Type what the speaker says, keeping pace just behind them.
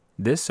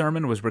This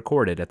sermon was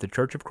recorded at the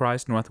Church of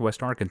Christ,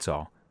 Northwest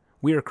Arkansas.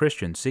 We are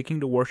Christians seeking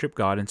to worship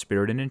God in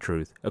spirit and in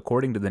truth,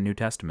 according to the New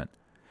Testament.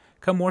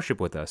 Come worship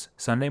with us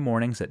Sunday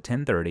mornings at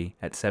 10:30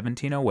 at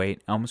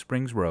 1708 Elm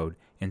Springs Road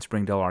in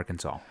Springdale,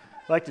 Arkansas.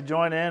 I'd like to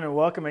join in and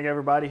welcoming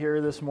everybody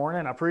here this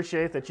morning. I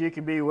appreciate that you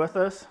can be with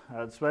us.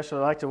 I'd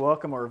especially like to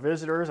welcome our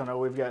visitors. I know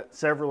we've got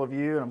several of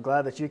you, and I'm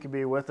glad that you can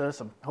be with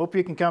us. I hope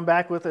you can come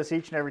back with us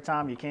each and every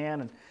time you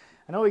can. And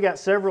I know we got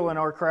several in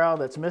our crowd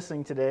that's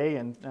missing today,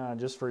 and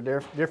just for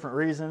different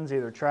reasons,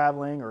 either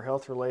traveling or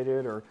health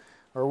related or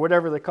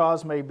whatever the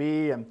cause may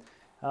be. And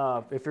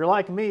if you're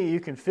like me,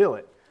 you can feel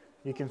it.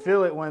 You can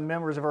feel it when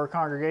members of our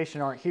congregation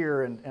aren't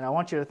here, and I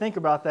want you to think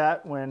about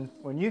that when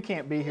you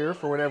can't be here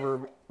for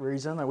whatever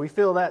reason, and we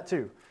feel that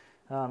too.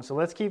 So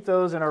let's keep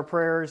those in our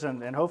prayers,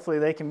 and hopefully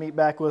they can meet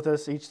back with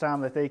us each time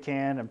that they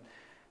can.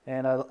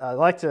 And I'd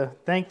like to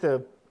thank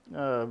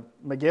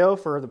Miguel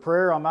for the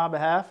prayer on my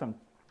behalf, and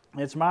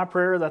it's my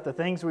prayer that the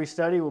things we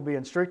study will be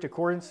in strict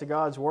accordance to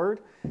God's Word,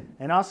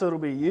 and also it'll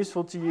be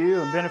useful to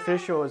you and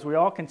beneficial as we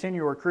all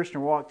continue our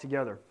Christian walk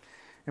together.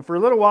 And for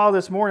a little while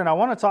this morning, I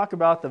want to talk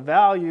about the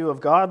value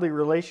of godly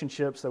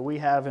relationships that we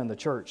have in the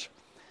church.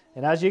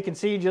 And as you can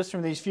see just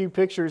from these few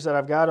pictures that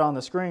I've got on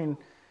the screen,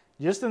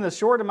 just in the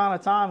short amount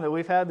of time that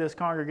we've had this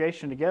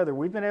congregation together,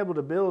 we've been able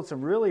to build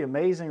some really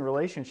amazing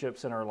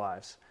relationships in our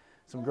lives.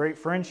 Some great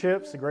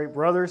friendships, great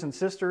brothers and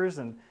sisters,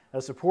 and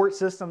a support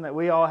system that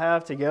we all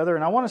have together.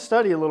 And I want to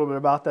study a little bit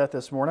about that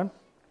this morning.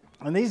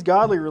 And these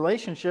godly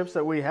relationships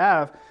that we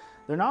have,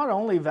 they're not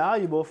only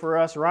valuable for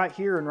us right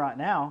here and right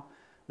now,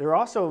 they're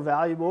also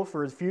valuable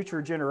for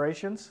future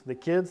generations, the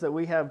kids that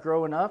we have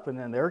growing up and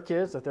then their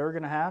kids that they're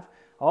going to have.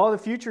 All the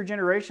future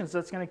generations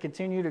that's going to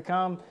continue to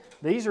come,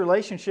 these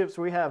relationships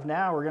we have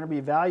now are going to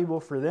be valuable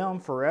for them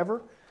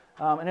forever.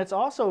 And it's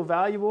also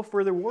valuable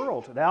for the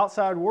world, the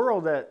outside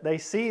world, that they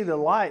see the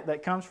light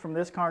that comes from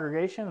this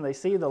congregation, and they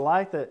see the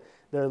light, that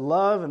the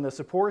love and the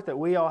support that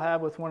we all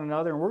have with one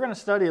another. And we're going to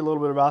study a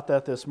little bit about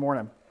that this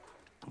morning.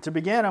 To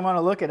begin, I'm going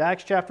to look at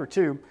Acts chapter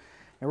 2,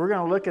 and we're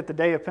going to look at the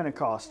day of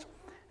Pentecost.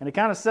 And to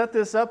kind of set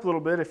this up a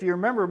little bit, if you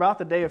remember about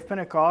the day of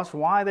Pentecost,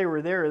 why they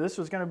were there, this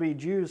was going to be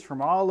Jews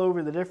from all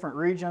over the different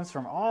regions,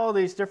 from all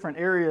these different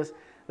areas,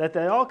 that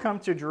they all come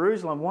to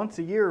Jerusalem once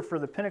a year for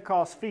the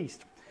Pentecost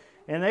feast.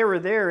 And they were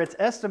there. It's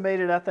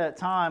estimated at that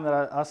time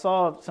that I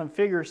saw some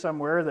figures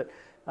somewhere that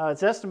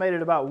it's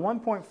estimated about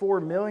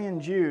 1.4 million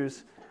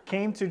Jews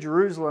came to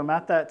Jerusalem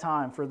at that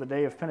time for the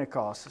day of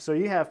Pentecost. So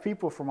you have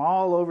people from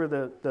all over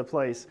the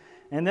place.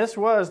 And this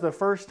was the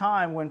first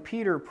time when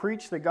Peter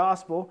preached the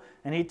gospel,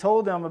 and he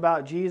told them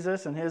about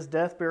Jesus and his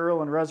death,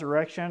 burial, and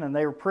resurrection, and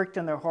they were pricked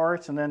in their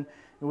hearts. And then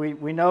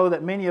we know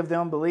that many of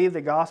them believed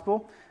the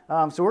gospel.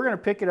 So we're going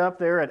to pick it up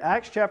there at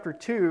Acts chapter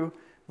 2,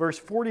 verse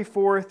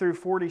 44 through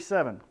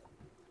 47.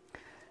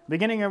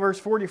 Beginning in verse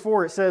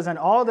 44, it says, "And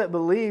all that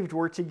believed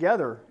were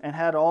together and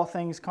had all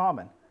things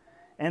common,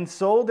 and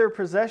sold their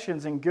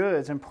possessions and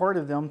goods and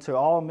parted them to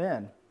all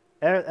men,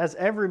 as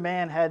every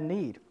man had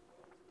need.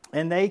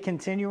 And they,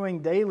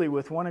 continuing daily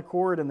with one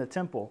accord in the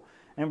temple,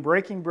 and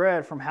breaking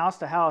bread from house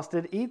to house,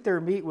 did eat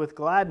their meat with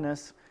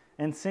gladness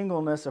and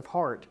singleness of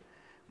heart,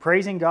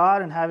 praising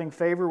God and having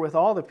favor with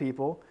all the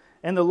people.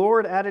 And the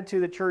Lord added to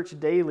the church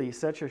daily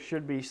such as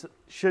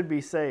should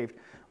be saved."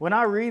 When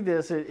I read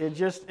this,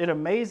 it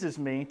amazes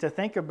me to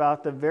think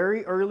about the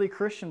very early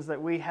Christians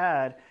that we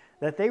had,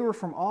 that they were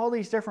from all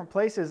these different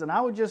places, and I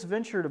would just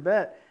venture to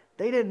bet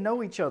they didn't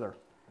know each other.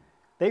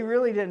 They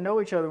really didn't know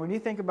each other. When you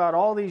think about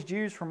all these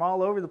Jews from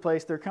all over the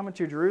place, they're coming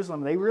to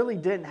Jerusalem, they really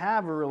didn't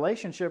have a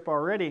relationship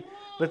already.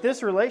 But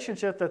this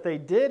relationship that they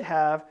did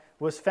have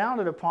was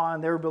founded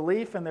upon their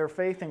belief and their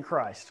faith in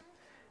Christ.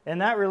 And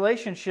that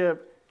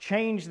relationship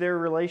changed their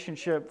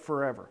relationship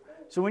forever.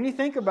 So when you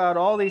think about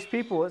all these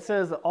people, it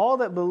says that all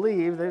that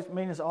believed, that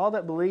means all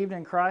that believed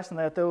in Christ and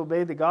that they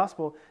obeyed the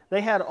gospel,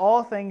 they had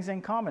all things in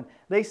common.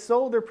 They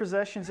sold their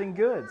possessions and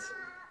goods.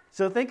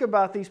 So think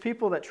about these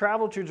people that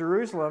traveled to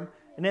Jerusalem,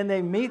 and then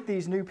they meet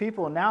these new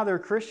people, and now they're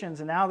Christians,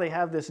 and now they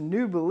have this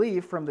new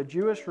belief from the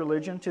Jewish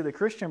religion to the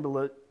Christian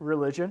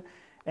religion,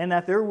 and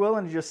that they're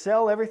willing to just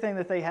sell everything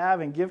that they have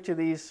and give to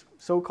these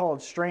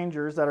so-called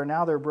strangers that are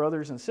now their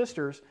brothers and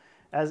sisters,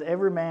 as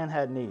every man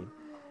had need.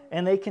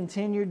 And they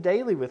continued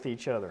daily with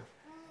each other.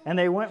 And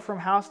they went from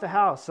house to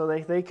house so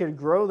they could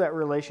grow that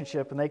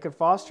relationship and they could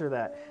foster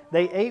that.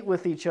 They ate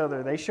with each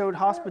other. They showed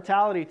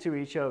hospitality to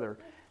each other.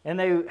 And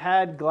they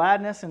had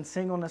gladness and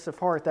singleness of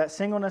heart. That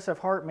singleness of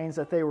heart means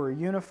that they were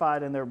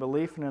unified in their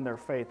belief and in their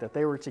faith, that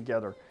they were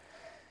together.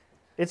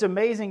 It's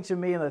amazing to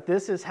me that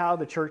this is how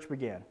the church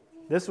began.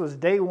 This was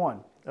day one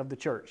of the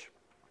church.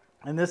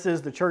 And this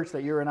is the church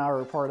that you and I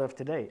are a part of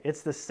today.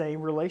 It's the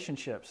same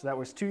relationships. That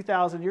was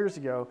 2,000 years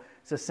ago.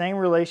 It's the same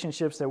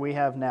relationships that we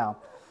have now.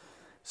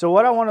 So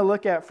what I want to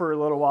look at for a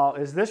little while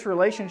is this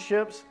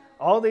relationships,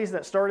 all these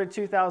that started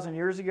 2,000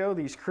 years ago,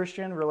 these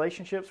Christian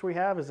relationships we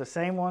have, is the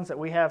same ones that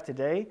we have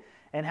today,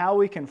 and how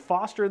we can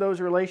foster those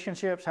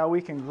relationships, how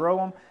we can grow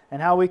them,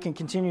 and how we can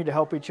continue to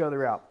help each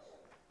other out.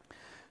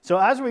 So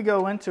as we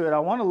go into it, I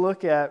want to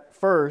look at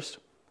first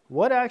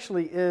what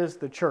actually is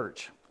the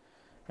church?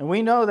 And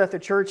we know that the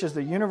church is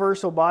the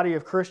universal body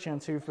of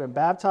Christians who've been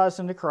baptized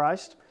into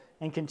Christ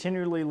and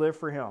continually live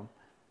for Him.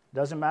 It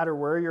doesn't matter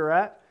where you're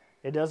at.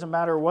 It doesn't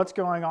matter what's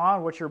going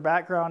on, what your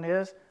background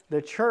is.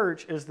 The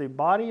church is the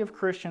body of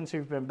Christians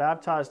who've been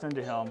baptized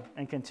into Him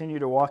and continue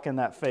to walk in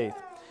that faith.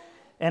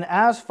 And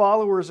as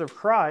followers of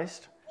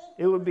Christ,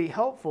 it would be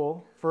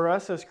helpful for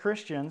us as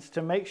Christians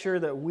to make sure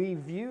that we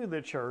view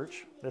the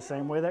church the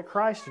same way that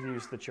Christ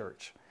views the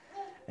church.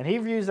 And He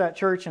views that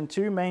church in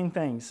two main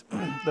things.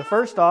 The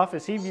first off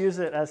is He views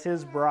it as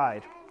His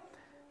bride.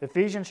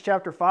 Ephesians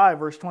chapter 5,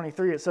 verse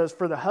 23, it says,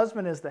 "For the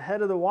husband is the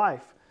head of the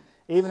wife,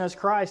 even as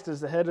Christ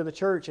is the head of the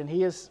church, and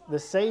He is the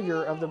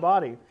Savior of the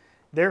body.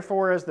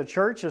 Therefore, as the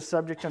church is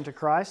subject unto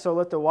Christ, so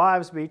let the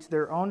wives be to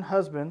their own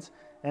husbands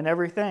in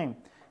everything."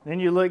 Then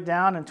you look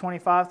down in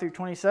 25 through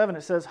 27,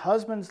 it says,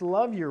 "Husbands,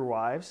 love your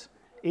wives,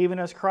 even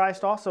as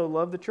Christ also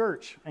loved the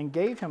church, and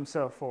gave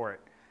Himself for it,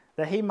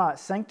 that He might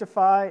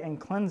sanctify and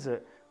cleanse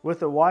it with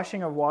the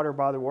washing of water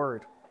by the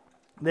word,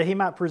 that He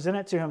might present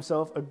it to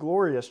Himself a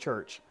glorious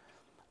church,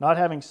 not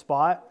having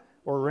spot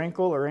or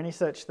wrinkle or any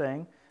such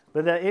thing,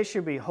 but that it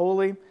should be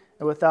holy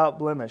and without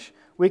blemish."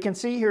 We can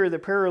see here the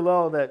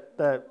parallel that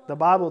the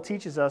Bible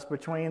teaches us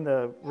between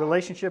the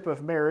relationship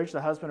of marriage,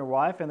 the husband and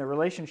wife, and the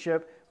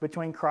relationship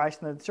between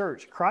Christ and the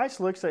church. Christ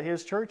looks at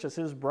His church as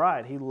His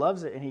bride. He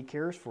loves it and He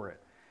cares for it.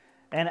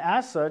 And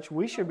as such,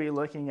 we should be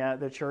looking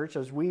at the church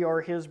as we are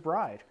His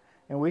bride,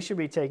 and we should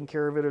be taking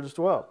care of it as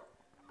well.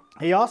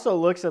 He also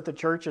looks at the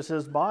church as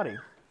His body.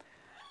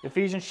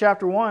 Ephesians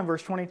chapter 1,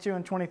 verse 22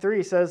 and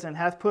 23 says, "And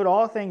hath put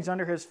all things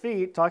under His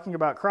feet," talking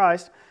about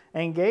Christ,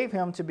 "and gave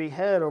Him to be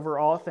head over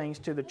all things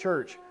to the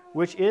church,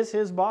 which is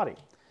His body,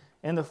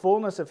 in the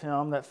fullness of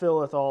Him that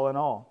filleth all in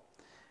all."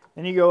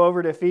 Then you go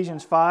over to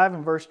Ephesians 5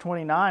 and verse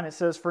 29, it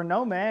says, "For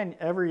no man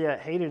ever yet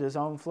hated his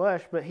own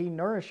flesh, but he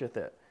nourisheth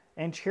it,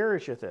 and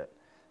cherisheth it,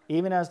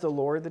 even as the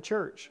Lord the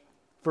church.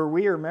 For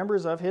we are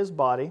members of His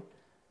body,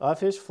 of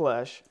His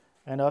flesh,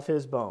 and of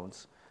His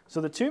bones." So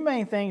the two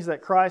main things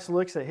that Christ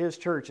looks at His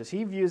church is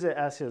He views it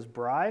as His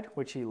bride,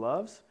 which He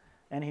loves,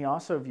 and He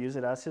also views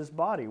it as His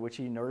body, which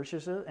He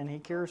nourishes it and He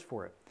cares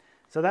for it.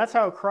 So that's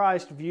how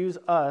Christ views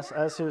us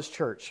as His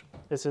church.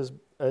 It's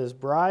His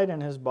bride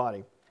and His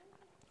body.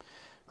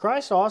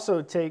 Christ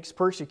also takes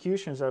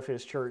persecutions of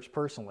His church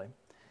personally.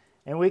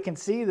 And we can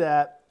see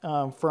that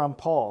from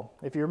Paul.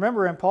 If you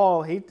remember in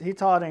Paul, he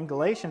taught in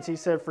Galatians, he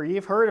said, "For ye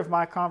have heard of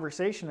my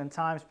conversation in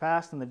times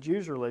past in the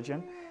Jews'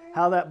 religion,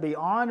 how that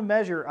beyond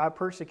measure I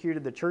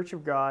persecuted the church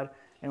of God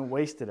and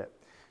wasted it."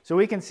 So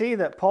we can see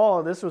that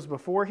Paul, this was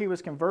before he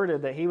was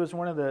converted, that he was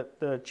one of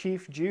the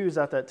chief Jews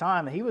at that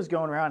time. And he was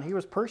going around, he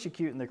was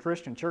persecuting the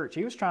Christian church.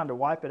 He was trying to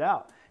wipe it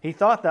out. He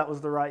thought that was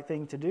the right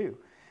thing to do.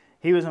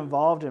 He was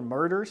involved in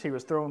murders. He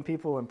was throwing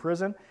people in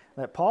prison.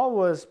 That Paul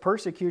was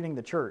persecuting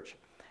the church.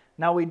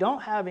 Now, we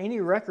don't have any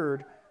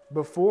record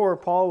before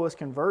Paul was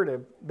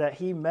converted that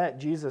he met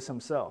Jesus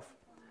Himself.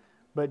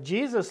 But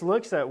Jesus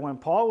looks at when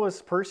Paul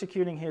was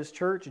persecuting his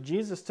church,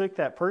 Jesus took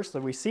that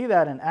personally. We see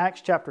that in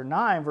Acts chapter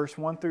 9, verse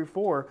 1 through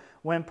 4,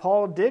 when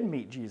Paul did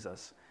meet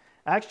Jesus.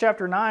 Acts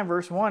chapter 9,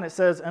 verse 1, it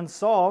says, "And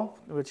Saul,"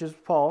 which is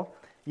Paul,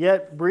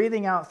 "yet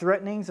breathing out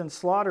threatenings and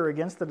slaughter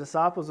against the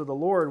disciples of the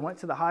Lord, went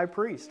to the high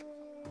priest.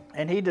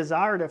 And he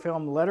desired of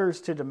him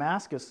letters to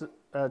Damascus,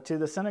 to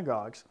the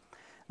synagogues,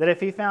 that if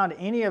he found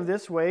any of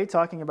this way,"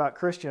 talking about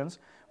Christians,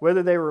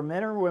 "whether they were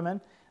men or women,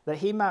 that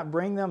he might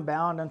bring them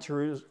bound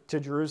unto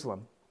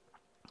Jerusalem.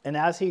 And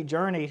as he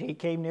journeyed, he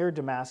came near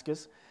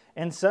Damascus,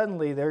 and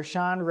suddenly there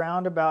shined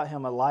round about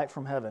him a light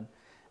from heaven.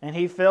 And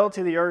he fell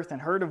to the earth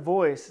and heard a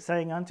voice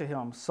saying unto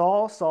him,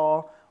 Saul,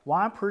 Saul,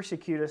 why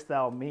persecutest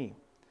thou me?"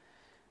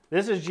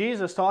 This is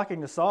Jesus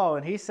talking to Saul,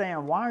 and he's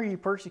saying, "Why are you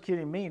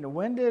persecuting me?" Now,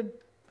 when did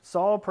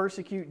Saul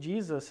persecute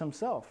Jesus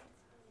himself?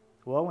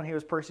 Well, when he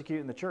was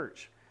persecuting the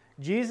church.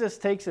 Jesus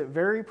takes it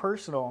very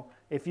personal.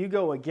 If you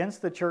go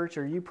against the church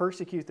or you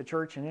persecute the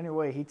church in any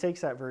way, He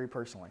takes that very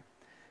personally.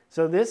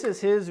 So this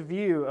is His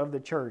view of the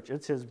church.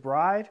 It's His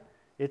bride,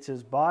 it's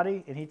His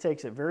body, and He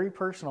takes it very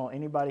personal,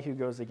 anybody who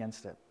goes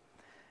against it.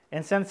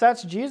 And since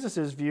that's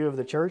Jesus' view of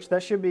the church,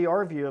 that should be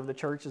our view of the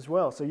church as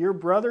well. So your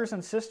brothers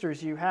and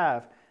sisters you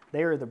have,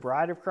 they are the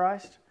bride of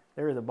Christ,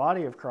 they are the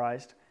body of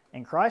Christ,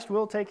 and Christ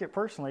will take it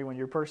personally when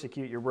you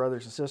persecute your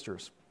brothers and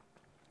sisters.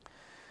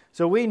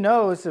 So we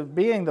know, as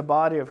being the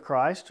body of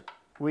Christ,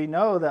 we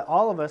know that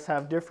all of us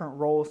have different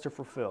roles to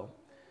fulfill.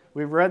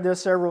 We've read this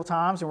several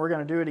times, and we're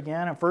going to do it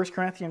again. In 1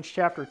 Corinthians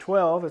chapter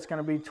 12, it's going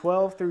to be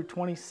 12 through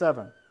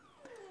 27.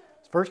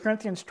 1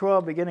 Corinthians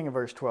 12, beginning of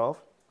verse 12.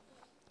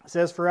 It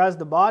says, "For as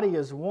the body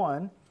is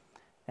one,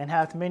 and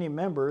hath many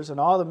members, and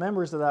all the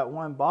members of that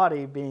one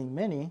body, being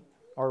many,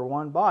 are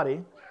one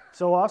body,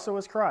 so also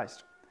is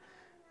Christ.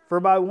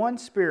 For by one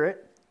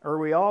Spirit are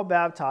we all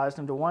baptized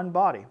into one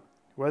body,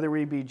 whether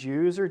we be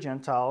Jews or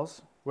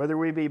Gentiles, whether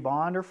we be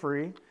bond or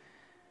free,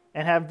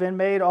 and have been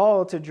made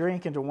all to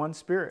drink into one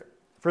Spirit.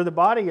 For the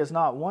body is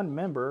not one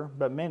member,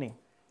 but many.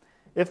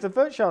 If the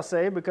foot shall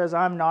say, Because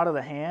I am not of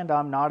the hand, I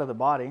am not of the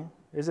body,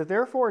 is it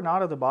therefore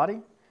not of the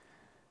body?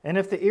 And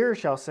if the ear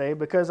shall say,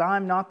 Because I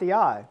am not the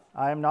eye,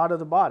 I am not of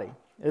the body,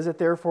 is it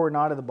therefore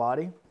not of the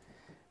body?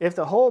 If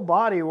the whole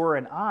body were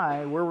an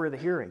eye, where were the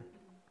hearing?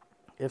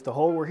 If the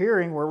whole were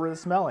hearing, where were the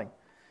smelling?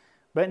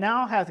 But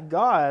now hath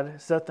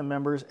God set the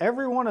members,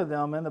 every one of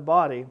them in the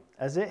body,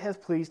 as it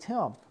hath pleased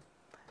him.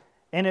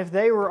 And if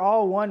they were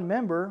all one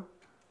member,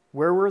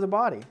 where were the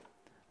body?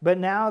 But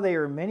now they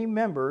are many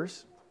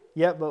members,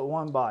 yet but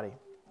one body.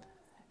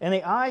 And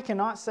the eye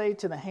cannot say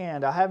to the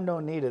hand, I have no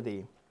need of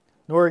thee,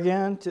 nor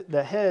again to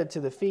the head to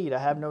the feet, I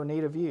have no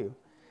need of you.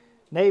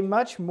 Nay,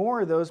 much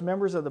more those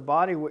members of the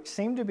body which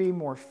seem to be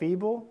more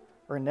feeble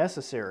are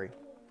necessary.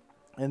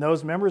 And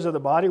those members of the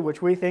body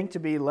which we think to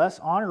be less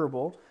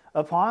honorable,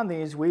 upon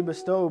these we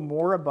bestow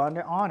more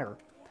abundant honor.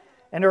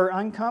 And our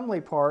uncomely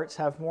parts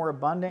have more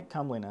abundant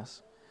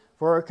comeliness,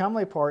 for our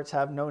comely parts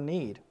have no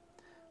need.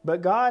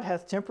 But God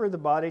hath tempered the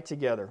body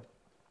together,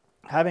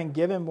 having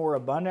given more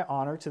abundant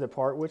honor to the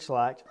part which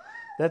lacked,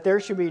 that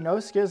there should be no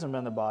schism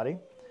in the body,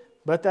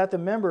 but that the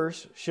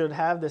members should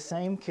have the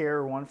same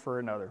care one for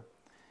another.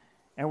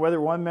 And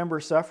whether one member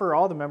suffer,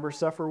 all the members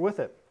suffer with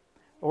it.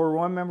 Or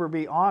one member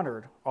be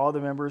honored, all the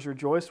members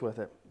rejoice with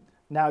it.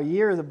 Now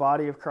ye are the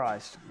body of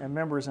Christ, and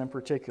members in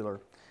particular.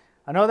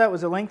 I know that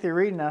was a lengthy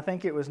reading, and I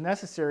think it was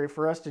necessary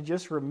for us to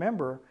just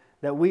remember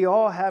that we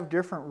all have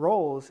different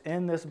roles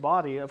in this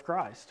body of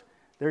Christ.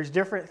 There's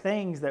different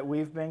things that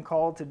we've been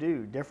called to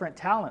do, different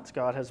talents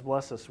God has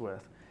blessed us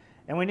with.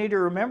 And we need to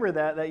remember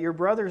that your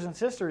brothers and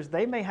sisters,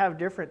 they may have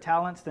different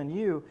talents than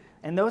you,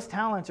 and those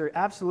talents are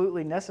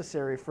absolutely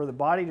necessary for the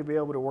body to be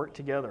able to work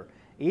together.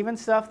 Even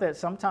stuff that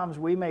sometimes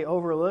we may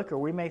overlook or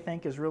we may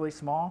think is really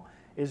small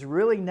is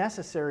really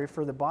necessary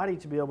for the body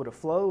to be able to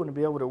flow and to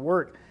be able to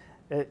work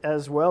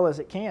as well as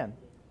it can.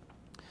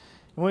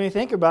 When you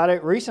think about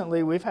it,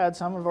 recently we've had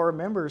some of our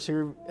members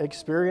who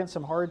experienced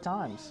some hard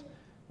times,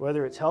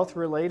 whether it's health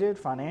related,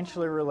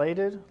 financially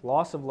related,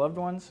 loss of loved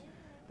ones.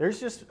 There's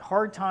just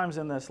hard times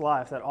in this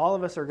life that all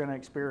of us are going to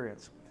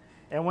experience.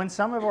 And when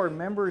some of our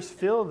members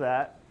feel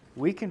that,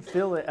 we can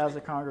feel it as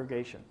a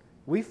congregation.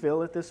 We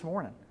feel it this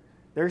morning.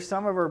 There's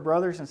some of our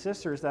brothers and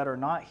sisters that are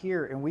not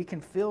here, and we can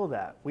feel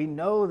that. We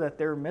know that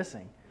they're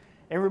missing.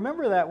 And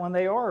remember that when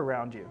they are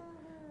around you.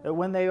 That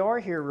when they are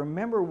here,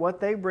 remember what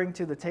they bring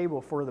to the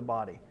table for the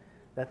body.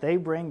 That they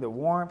bring the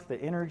warmth,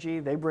 the energy,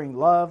 they bring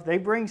love, they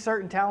bring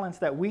certain talents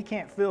that we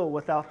can't fill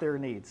without their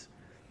needs.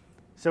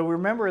 So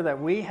remember that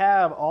we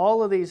have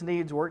all of these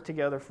needs work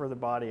together for the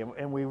body,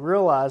 and we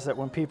realize that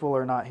when people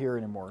are not here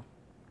anymore.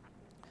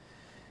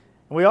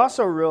 And we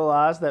also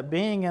realize that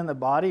being in the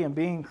body and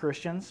being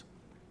Christians,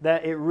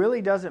 that it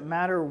really doesn't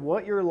matter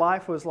what your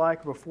life was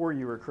like before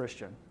you were a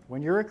Christian.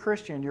 When you're a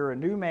Christian, you're a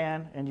new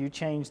man, and you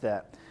change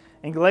that.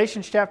 In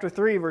Galatians chapter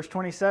 3, verse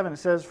 27, it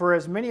says, For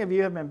as many of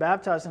you have been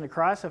baptized into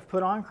Christ, have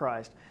put on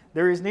Christ.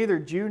 There is neither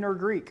Jew nor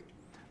Greek.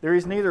 There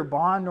is neither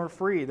bond nor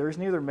free. There is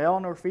neither male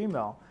nor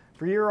female.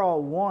 For you're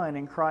all one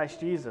in Christ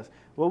Jesus.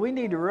 What we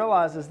need to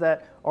realize is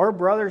that our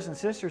brothers and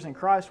sisters in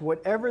Christ,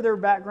 whatever their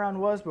background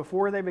was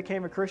before they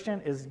became a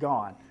Christian, is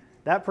gone.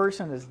 That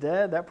person is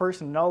dead. That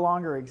person no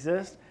longer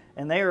exists.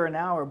 And they are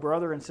now a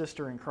brother and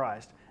sister in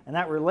Christ. And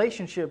that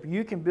relationship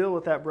you can build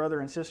with that brother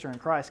and sister in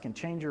Christ can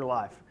change your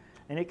life.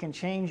 And it can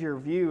change your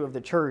view of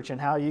the church and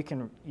how you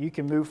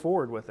can move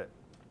forward with it.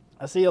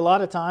 I see a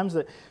lot of times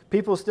that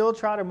people still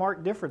try to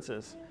mark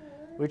differences.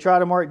 We try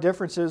to mark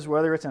differences,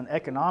 whether it's an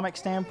economic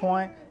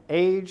standpoint,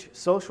 age,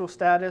 social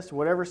status,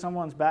 whatever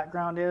someone's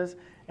background is.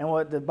 And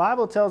what the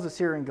Bible tells us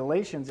here in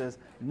Galatians is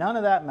none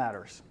of that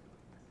matters.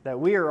 That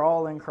we are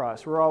all in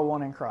Christ. We're all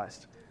one in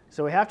Christ.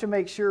 So we have to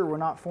make sure we're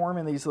not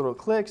forming these little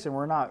cliques and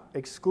we're not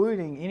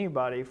excluding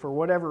anybody for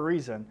whatever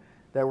reason,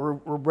 that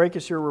we're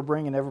making sure we're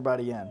bringing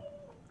everybody in.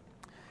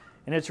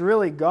 And it's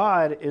really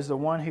God is the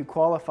one who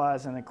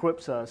qualifies and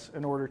equips us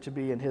in order to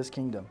be in His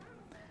kingdom.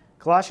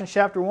 Colossians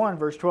chapter 1,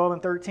 verse 12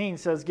 and 13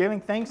 says,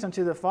 Giving thanks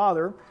unto the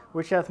Father,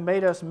 which hath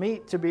made us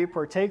meet to be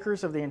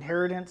partakers of the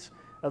inheritance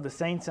of the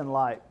saints in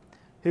light,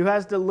 who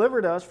has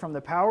delivered us from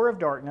the power of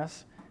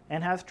darkness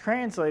and hath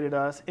translated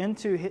us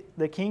into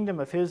the kingdom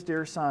of His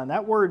dear Son.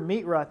 That word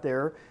meet right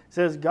there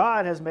says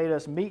God has made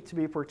us meet to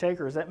be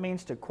partakers. That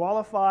means to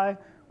qualify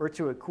or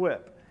to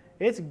equip.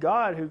 It's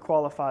God who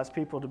qualifies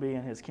people to be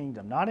in His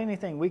kingdom, not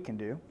anything we can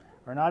do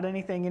or not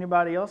anything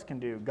anybody else can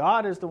do.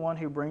 God is the one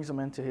who brings them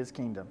into His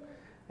kingdom.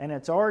 And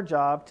it's our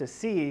job to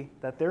see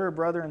that they're a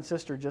brother and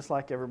sister just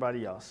like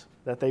everybody else,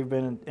 that they've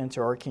been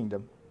into our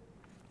kingdom.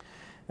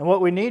 And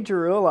what we need to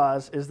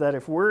realize is that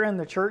if we're in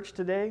the church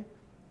today,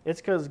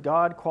 it's because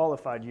God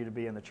qualified you to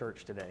be in the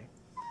church today.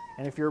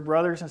 And if your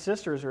brothers and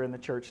sisters are in the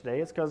church today,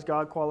 it's because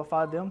God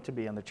qualified them to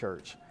be in the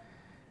church.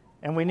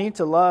 And we need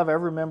to love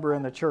every member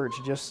in the church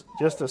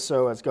just as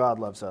so as God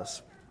loves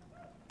us.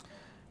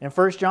 In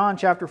 1 John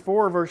chapter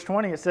 4, verse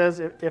 20, it says,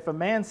 If a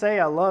man say,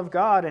 I love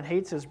God, and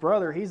hates his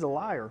brother, he's a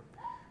liar.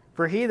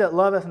 For he that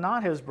loveth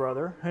not his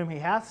brother, whom he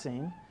hath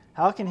seen,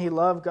 how can he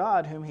love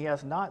God, whom he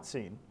hath not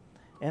seen?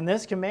 And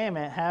this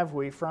commandment have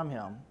we from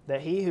Him,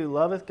 that he who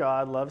loveth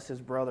God loves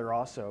his brother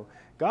also.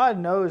 God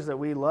knows that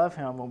we love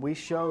Him when we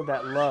show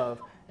that love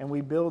and we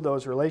build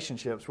those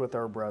relationships with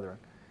our brethren.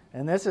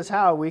 And this is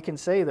how we can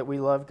say that we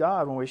love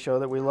God, when we show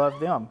that we love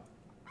them.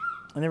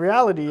 And the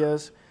reality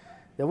is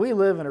that we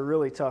live in a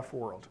really tough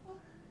world.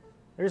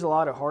 There's a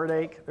lot of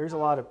heartache, there's a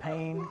lot of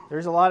pain,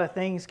 there's a lot of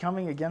things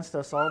coming against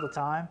us all the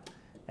time.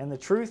 And the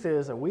truth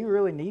is that we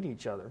really need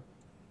each other.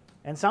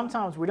 And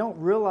sometimes we don't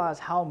realize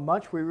how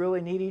much we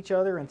really need each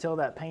other until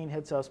that pain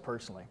hits us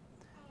personally.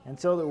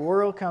 Until the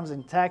world comes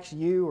and attacks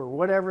you, or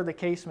whatever the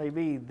case may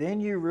be, then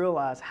you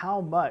realize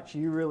how much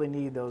you really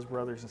need those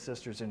brothers and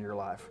sisters in your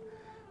life.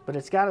 But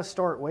it's got to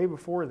start way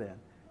before then.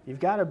 You've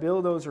got to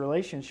build those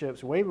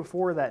relationships way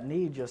before that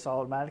need just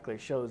automatically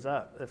shows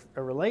up. If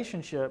a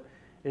relationship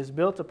is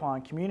built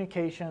upon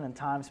communication and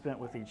time spent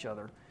with each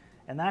other,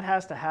 and that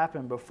has to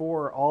happen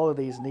before all of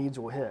these needs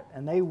will hit.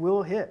 And they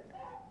will hit.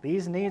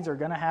 These needs are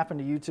going to happen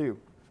to you too.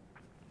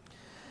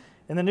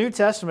 In the New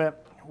Testament,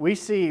 we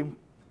see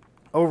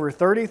over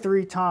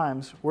 33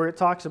 times where it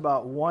talks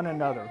about one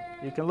another.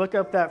 You can look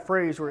up that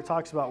phrase where it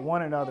talks about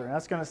one another. And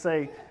that's going to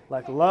say,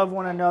 like, love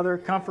one another,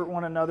 comfort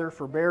one another,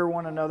 forbear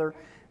one another.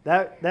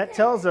 That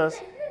tells us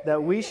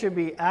that we should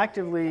be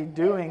actively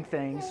doing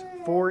things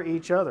for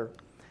each other.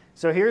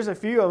 So here's a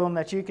few of them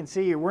that you can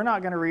see. We're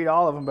not going to read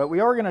all of them, but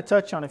we are going to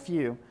touch on a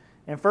few.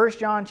 In 1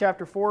 John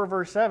chapter 4,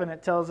 verse 7,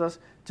 it tells us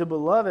to,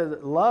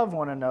 beloved, love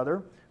one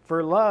another,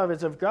 for love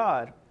is of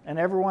God. And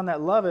everyone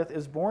that loveth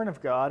is born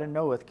of God and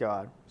knoweth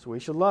God. So we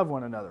should love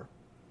one another.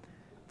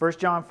 1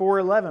 John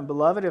 4:11,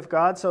 beloved, if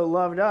God so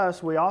loved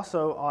us, we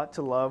also ought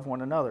to love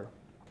one another.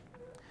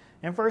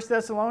 In 1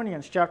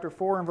 Thessalonians chapter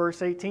 4 and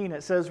verse 18,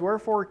 it says,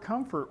 wherefore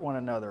comfort one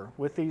another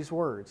with these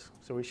words.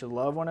 So we should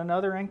love one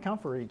another and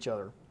comfort each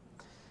other.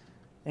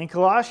 In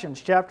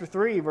Colossians chapter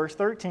 3, verse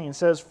 13,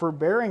 says,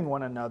 forbearing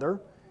one another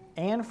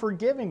and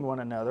forgiving one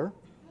another.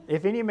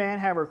 If any man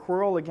have a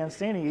quarrel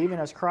against any, even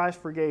as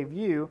Christ forgave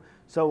you,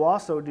 so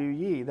also do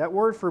ye. That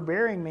word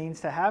forbearing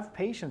means to have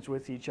patience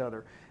with each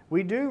other.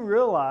 We do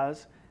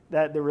realize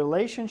that the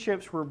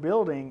relationships we're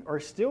building are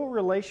still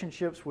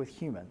relationships with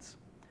humans.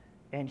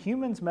 And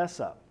humans mess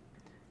up.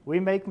 We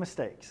make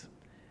mistakes.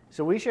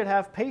 So we should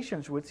have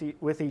patience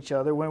with each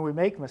other when we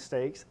make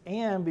mistakes,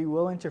 and be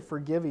willing to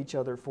forgive each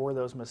other for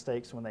those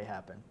mistakes when they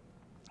happen.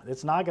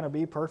 It's not going to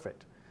be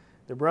perfect.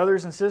 The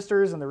brothers and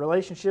sisters and the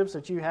relationships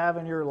that you have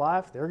in your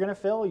life, they're going to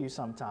fail you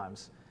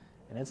sometimes.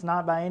 And it's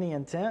not by any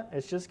intent,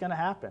 it's just going to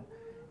happen.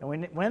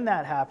 And when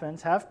that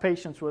happens, have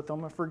patience with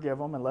them and forgive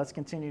them, and let's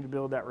continue to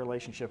build that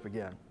relationship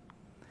again.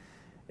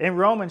 In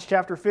Romans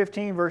chapter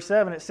 15, verse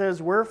 7, it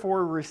says,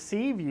 wherefore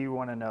receive you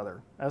one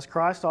another, as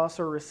Christ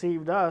also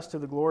received us to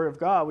the glory of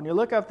God. When you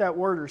look up that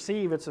word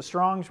receive, it's a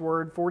Strong's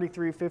word,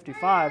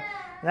 4355.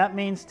 That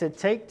means to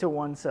take to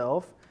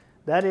oneself.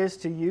 That is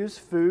to use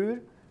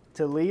food,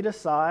 to lead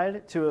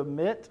aside, to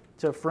admit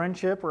to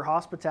friendship or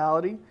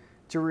hospitality,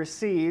 to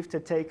receive, to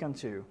take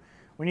unto.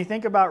 When you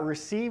think about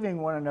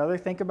receiving one another,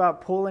 think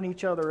about pulling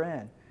each other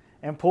in.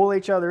 And pull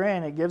each other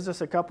in, it gives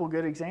us a couple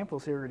good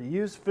examples here. To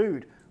use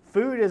food.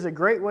 Food is a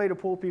great way to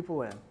pull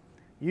people in.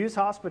 Use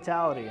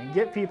hospitality and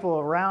get people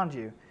around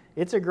you.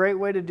 It's a great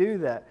way to do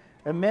that.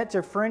 Admit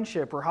to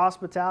friendship or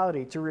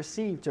hospitality, to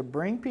receive, to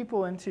bring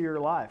people into your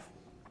life.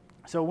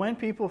 So when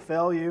people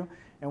fail you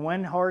and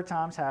when hard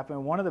times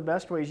happen, one of the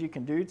best ways you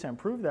can do to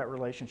improve that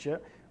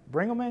relationship,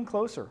 bring them in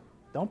closer.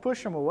 Don't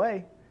push them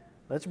away.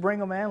 Let's bring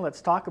them in.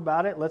 Let's talk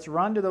about it. Let's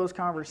run to those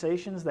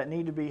conversations that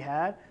need to be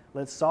had.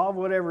 Let's solve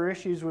whatever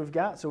issues we've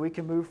got so we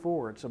can move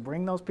forward. So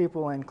bring those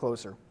people in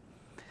closer.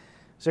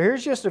 So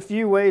here's just a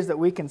few ways that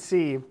we can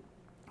see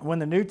when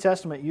the New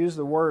Testament used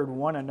the word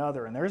one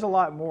another. And there's a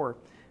lot more.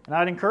 And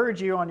I'd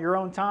encourage you on your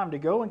own time to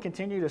go and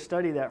continue to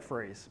study that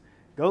phrase.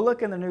 Go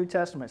look in the New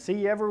Testament.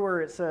 See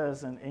everywhere it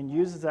says and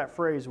uses that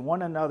phrase,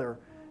 one another.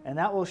 And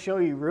that will show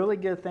you really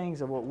good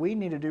things of what we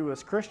need to do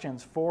as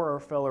Christians for our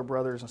fellow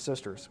brothers and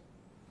sisters.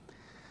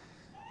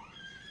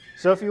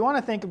 So if you want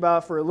to think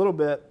about for a little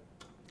bit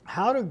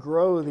how to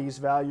grow these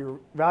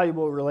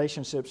valuable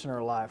relationships in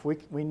our life.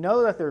 We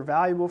know that they're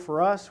valuable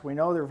for us. We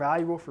know they're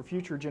valuable for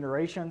future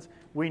generations.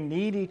 We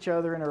need each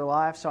other in our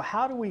life. So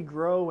how do we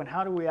grow and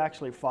how do we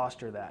actually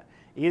foster that?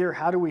 Either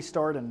how do we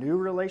start a new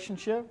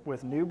relationship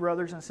with new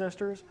brothers and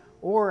sisters,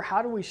 or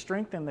how do we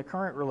strengthen the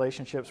current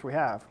relationships we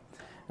have?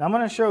 And I'm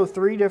going to show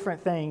 3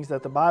 different things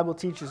that the Bible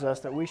teaches us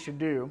that we should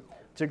do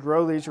to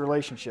grow these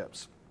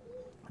relationships.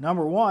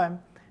 Number 1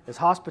 is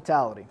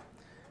hospitality.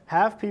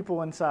 Have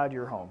people inside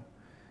your home.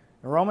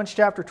 In Romans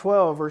chapter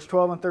 12, verse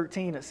 12 and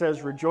 13, it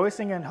says,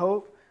 rejoicing in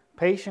hope,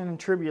 patient in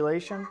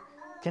tribulation,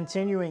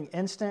 continuing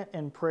instant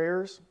in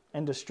prayers,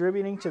 and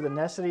distributing to the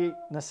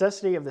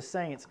necessity of the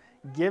saints,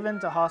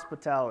 given to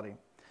hospitality.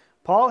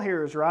 Paul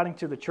here is writing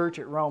to the church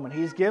at Rome, and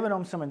he's given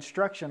them some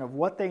instruction of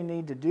what they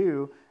need to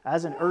do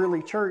as an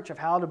early church of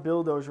how to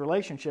build those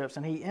relationships.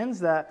 And he ends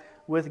that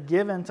with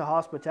given to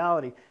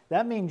hospitality.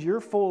 That means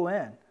you're full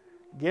in.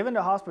 Given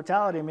to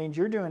hospitality means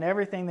you're doing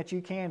everything that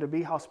you can to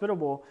be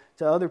hospitable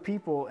to other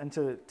people and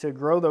to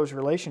grow those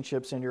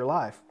relationships in your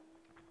life.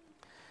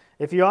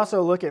 If you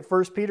also look at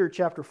 1 Peter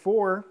chapter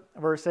 4,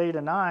 verse 8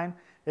 and 9,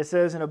 It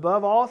says, "And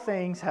above all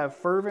things have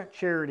fervent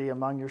charity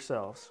among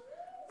yourselves,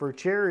 for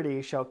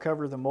charity shall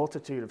cover the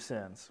multitude of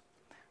sins.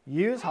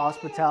 Use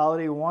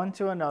hospitality one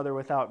to another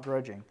without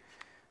grudging."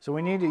 So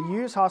we need to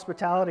use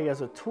hospitality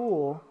as a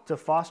tool to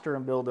foster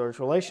and build those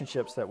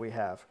relationships that we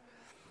have.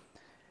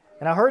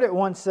 And I heard it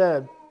once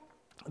said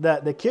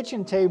that the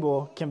kitchen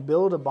table can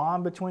build a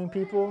bond between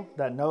people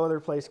that no other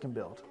place can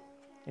build.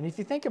 And if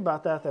you think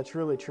about that, that's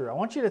really true. I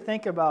want you to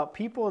think about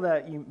people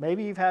that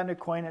maybe you've had an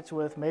acquaintance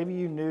with, maybe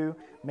you knew,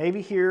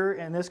 maybe here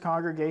in this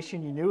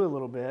congregation you knew a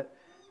little bit.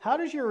 How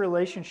does your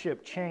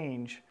relationship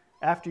change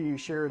after you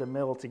shared a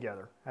meal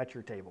together at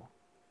your table?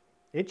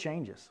 It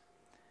changes.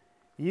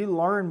 You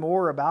learn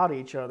more about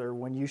each other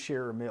when you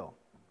share a meal.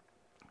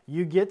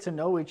 You get to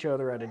know each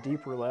other at a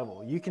deeper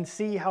level. You can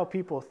see how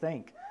people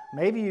think.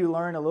 Maybe you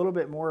learn a little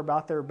bit more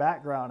about their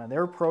background and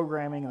their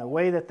programming and the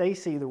way that they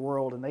see the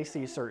world and they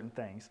see certain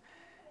things.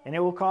 And it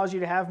will cause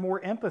you to have more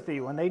empathy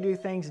when they do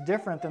things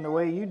different than the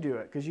way you do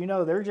it, because you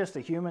know they're just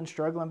a human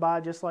struggling by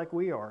just like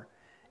we are.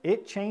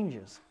 It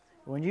changes.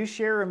 When you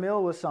share a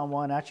meal with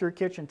someone at your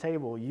kitchen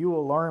table, you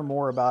will learn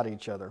more about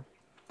each other.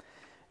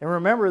 And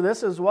remember,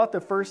 this is what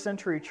the first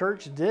century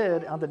church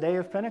did on the day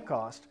of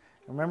Pentecost.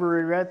 Remember,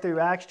 we read through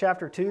Acts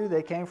chapter 2,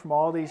 they came from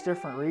all these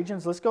different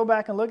regions. Let's go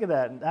back and look at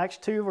that. In Acts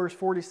 2, verse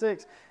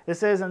 46, it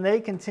says, "And they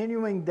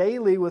continuing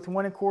daily with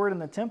one accord in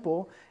the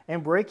temple,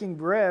 and breaking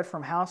bread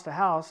from house to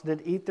house,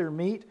 did eat their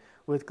meat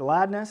with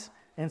gladness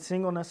and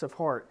singleness of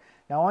heart."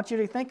 Now, I want you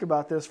to think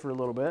about this for a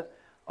little bit.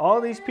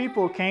 All these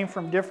people came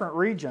from different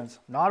regions.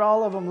 Not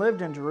all of them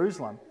lived in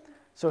Jerusalem.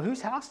 So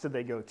whose house did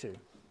they go to?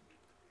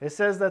 It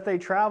says that they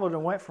traveled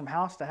and went from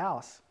house to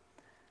house.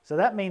 So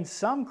that means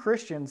some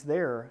Christians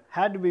there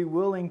had to be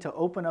willing to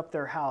open up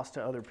their house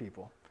to other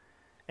people.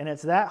 And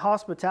it's that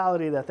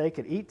hospitality that they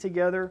could eat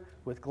together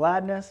with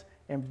gladness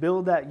and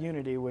build that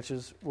unity, which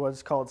is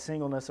what's called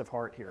singleness of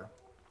heart here.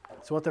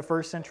 It's what the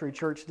first century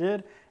church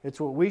did.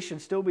 It's what we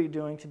should still be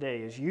doing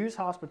today, is use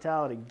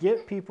hospitality,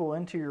 get people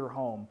into your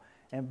home,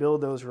 and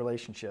build those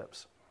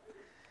relationships.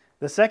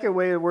 The second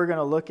way that we're going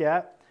to look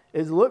at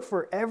is look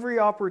for every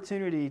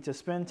opportunity to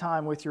spend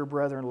time with your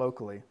brethren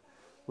locally.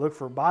 Look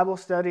for Bible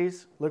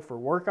studies, look for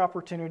work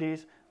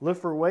opportunities, look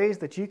for ways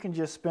that you can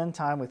just spend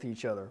time with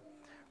each other.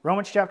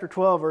 Romans chapter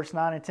 12, verse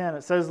 9 and 10,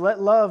 it says, "Let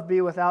love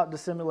be without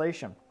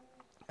dissimulation.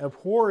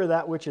 Abhor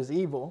that which is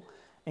evil,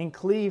 and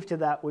cleave to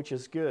that which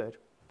is good.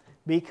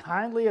 Be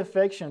kindly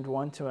affectioned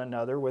one to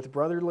another with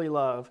brotherly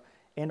love,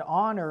 in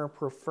honor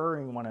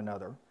preferring one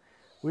another."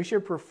 We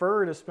should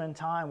prefer to spend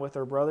time with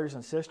our brothers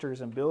and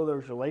sisters and build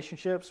those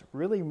relationships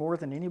really more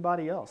than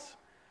anybody else.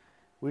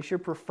 We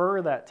should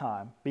prefer that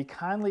time. Be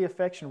kindly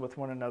affectioned with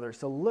one another.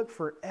 So look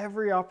for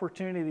every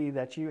opportunity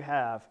that you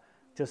have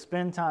to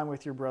spend time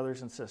with your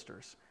brothers and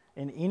sisters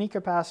in any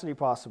capacity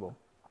possible.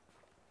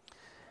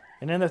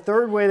 And then the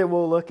third way that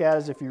we'll look at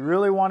is, if you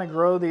really want to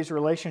grow these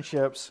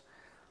relationships,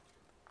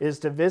 is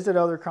to visit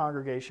other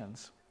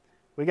congregations.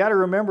 We got to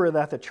remember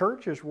that the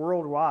church is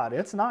worldwide.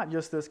 It's not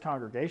just this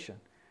congregation.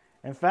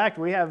 In fact,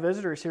 we have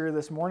visitors here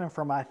this morning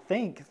from, I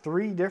think,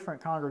 3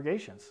 different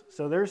congregations.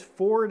 So there's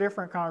 4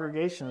 different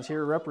congregations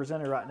here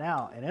represented right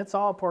now, and it's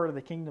all part of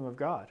the kingdom of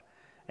God.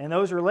 And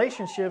those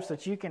relationships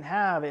that you can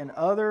have in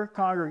other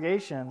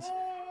congregations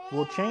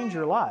will change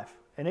your life,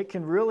 and it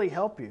can really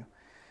help you.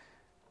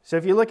 So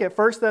if you look at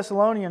 1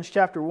 Thessalonians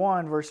chapter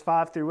 1, verse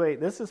 5 through 8,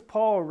 this is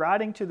Paul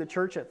writing to the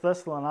church at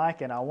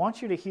Thessalonica, and I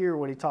want you to hear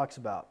what he talks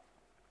about.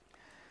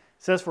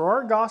 It says, "For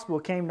our gospel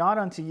came not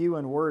unto you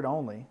in word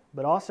only,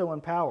 but also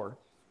in power,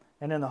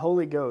 and in the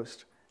Holy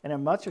Ghost, and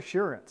in much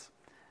assurance,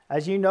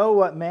 as you know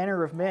what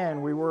manner of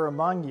men we were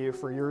among you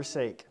for your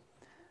sake.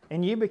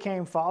 And you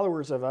became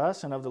followers of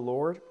us and of the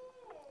Lord,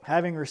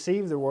 having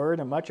received the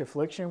word in much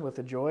affliction with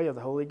the joy of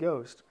the Holy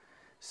Ghost,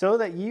 so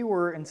that ye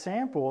were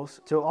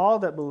ensamples to all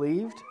that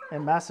believed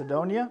in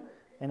Macedonia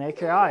and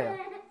Achaia.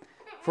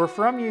 For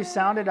from you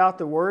sounded out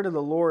the word of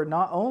the Lord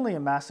not only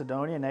in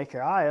Macedonia and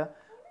Achaia,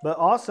 but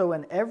also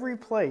in every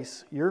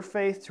place your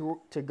faith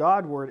to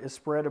Godward is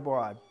spread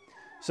abroad,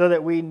 so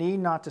that we need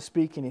not to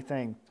speak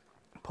anything."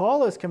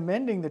 Paul is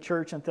commending the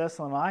church in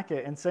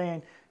Thessalonica and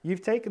saying,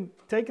 you've taken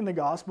the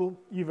gospel,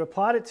 you've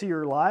applied it to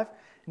your life,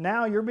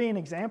 now you're being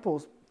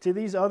examples to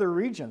these other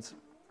regions.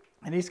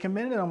 And he's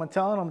commending them and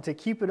telling them to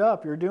keep it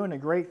up, you're doing a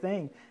great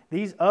thing.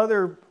 These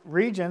other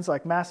regions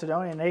like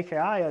Macedonia and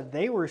Achaia,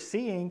 they were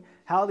seeing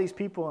how these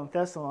people in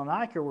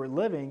Thessalonica were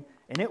living,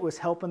 and it was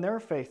helping their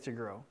faith to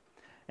grow.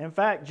 In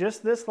fact,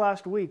 just this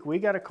last week, we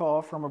got a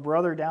call from a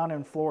brother down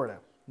in Florida.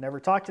 Never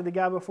talked to the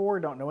guy before,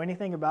 don't know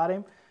anything about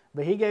him,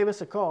 but he gave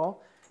us a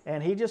call,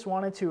 and he just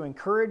wanted to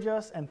encourage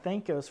us and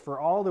thank us for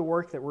all the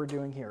work that we're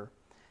doing here.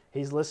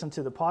 He's listened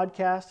to the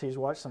podcast, he's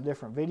watched some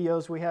different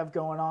videos we have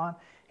going on.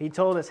 He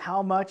told us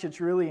how much it's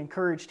really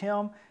encouraged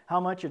him, how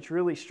much it's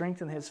really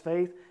strengthened his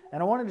faith,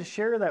 and I wanted to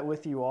share that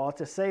with you all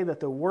to say that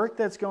the work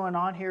that's going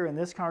on here in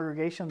this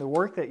congregation, the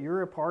work that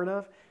you're a part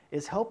of,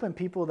 is helping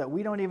people that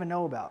we don't even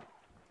know about.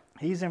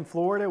 He's in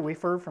Florida. We've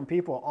heard from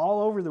people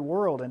all over the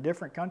world in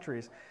different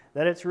countries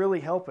that it's really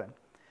helping.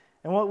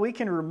 And what we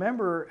can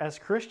remember as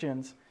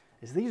Christians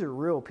is these are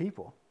real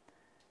people.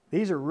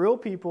 These are real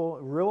people,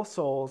 real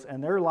souls,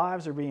 and their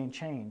lives are being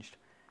changed.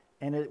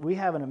 And we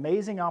have an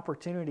amazing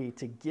opportunity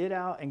to get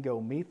out and go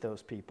meet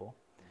those people.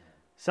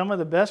 Some of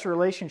the best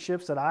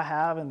relationships that I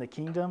have in the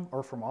kingdom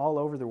are from all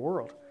over the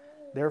world.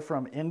 They're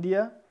from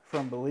India,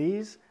 from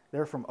Belize,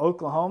 they're from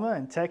Oklahoma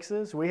and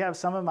Texas. We have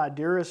some of my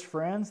dearest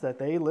friends that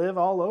they live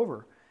all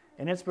over.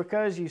 And it's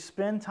because you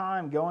spend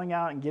time going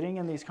out and getting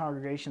in these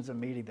congregations and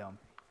meeting them.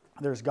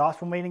 There's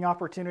gospel meeting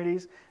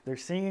opportunities.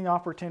 There's singing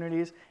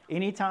opportunities.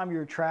 Anytime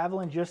you're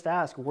traveling, just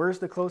ask, where's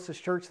the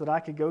closest church that I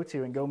could go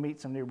to and go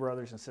meet some new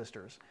brothers and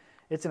sisters?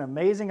 It's an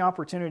amazing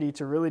opportunity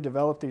to really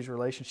develop these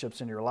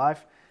relationships in your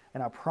life,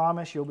 and I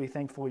promise you'll be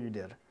thankful you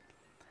did.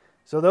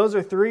 So those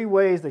are 3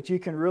 ways that you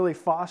can really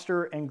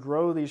foster and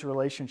grow these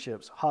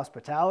relationships.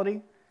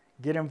 Hospitality,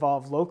 get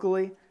involved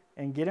locally,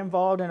 and get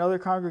involved in other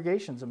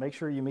congregations and make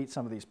sure you meet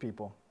some of these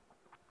people.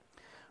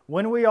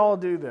 When we all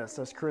do this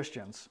as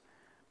Christians,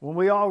 when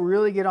we all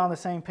really get on the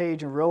same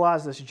page and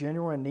realize this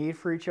genuine need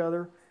for each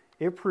other,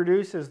 it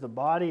produces the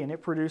body and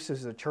it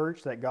produces the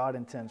church that God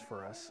intends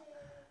for us.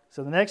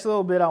 So the next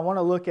little bit, I want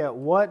to look at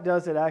what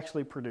does it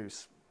actually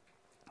produce.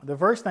 The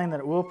first thing that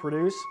it will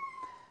produce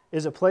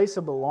is a place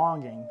of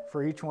belonging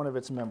for each one of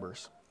its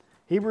members.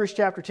 Hebrews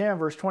chapter 10,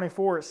 verse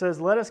 24, it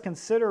says, "Let us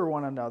consider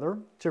one another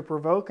to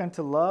provoke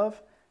unto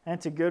love and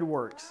to good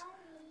works,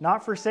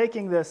 not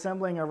forsaking the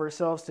assembling of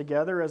ourselves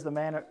together as the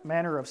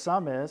manner of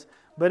some is,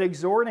 but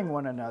exhorting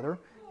one another,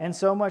 and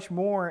so much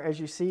more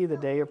as you see the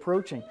day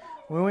approaching."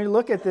 When we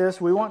look at this,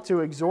 we want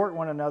to exhort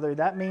one another.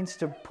 That means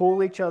to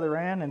pull each other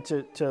in and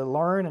to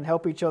learn and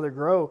help each other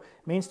grow.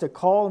 It means to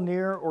call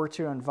near or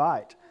to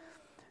invite.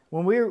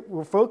 When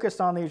we're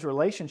focused on these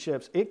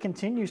relationships, it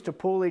continues to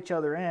pull each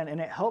other in, and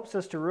it helps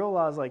us to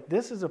realize, like,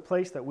 this is a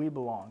place that we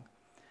belong.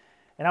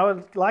 And I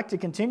would like to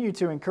continue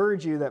to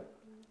encourage you that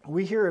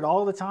we hear it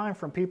all the time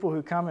from people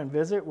who come and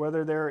visit,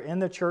 whether they're in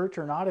the church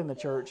or not in the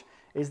church,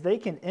 is they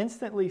can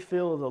instantly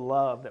feel the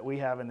love that we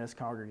have in this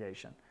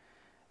congregation.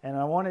 And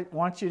I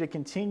want you to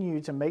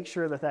continue to make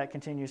sure that that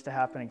continues to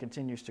happen and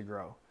continues to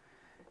grow.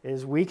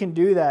 Is we can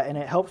do that, and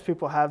it helps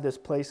people have this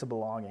place of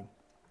belonging.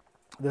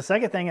 The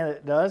second thing that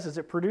it does is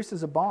it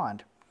produces a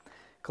bond.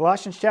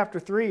 Colossians chapter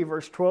 3,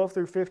 verse 12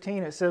 through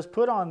 15, it says,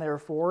 "Put on,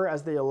 therefore,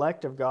 as the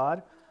elect of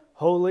God,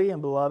 holy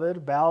and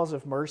beloved, bowels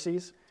of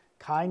mercies,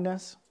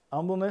 kindness,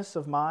 humbleness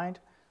of mind,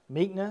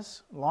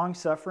 meekness,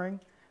 long-suffering,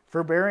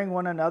 forbearing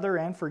one another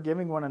and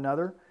forgiving one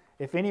another.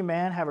 If any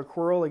man have a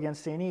quarrel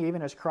against any,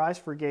 even as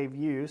Christ forgave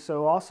you,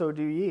 so also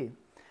do ye.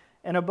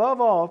 And above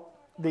all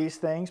these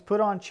things, put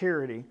on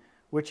charity,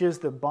 which is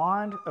the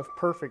bond of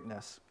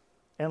perfectness.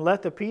 And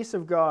let the peace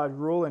of God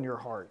rule in your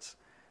hearts,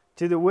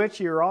 to the which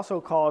ye are also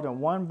called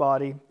in one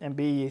body, and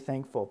be ye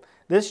thankful."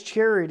 This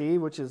charity,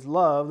 which is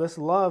love, this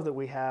love that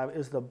we have,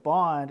 is the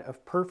bond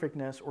of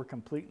perfectness or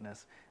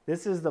completeness.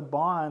 This is the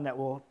bond that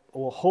will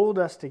hold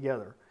us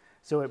together.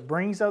 So it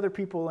brings other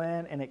people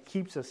in, and it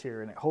keeps us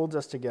here, and it holds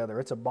us together.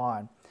 It's a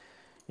bond.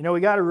 You know,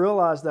 we got to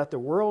realize that the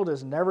world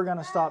is never going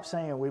to stop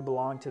saying we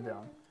belong to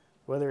them.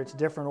 Whether it's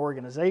different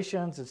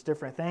organizations, it's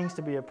different things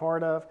to be a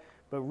part of,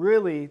 but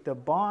really the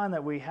bond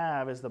that we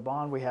have is the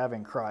bond we have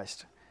in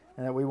Christ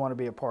and that we want to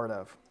be a part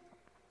of.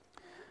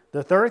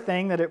 The third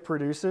thing that it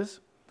produces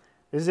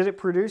is that it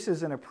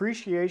produces an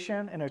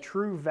appreciation and a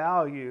true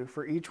value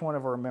for each one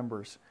of our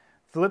members.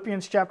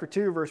 Philippians chapter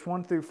 2, verse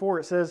 1 through 4,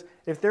 it says,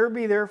 "If there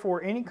be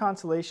therefore any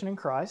consolation in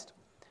Christ,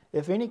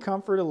 if any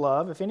comfort of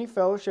love, if any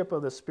fellowship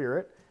of the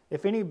Spirit,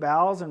 if any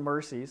bowels and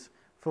mercies,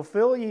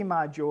 fulfill ye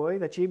my joy,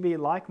 that ye be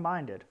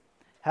like-minded,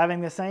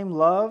 having the same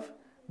love,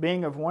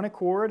 being of one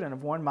accord and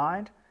of one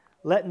mind.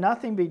 Let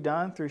nothing be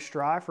done through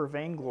strife or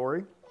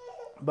vainglory,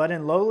 but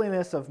in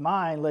lowliness of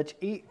mind let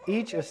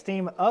each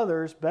esteem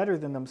others better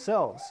than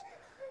themselves.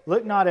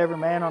 Look not every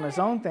man on his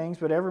own things,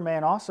 but every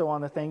man also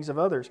on the things of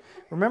others."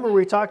 Remember,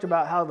 we talked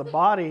about how the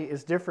body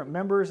is different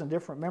members, and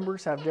different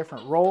members have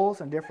different roles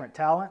and different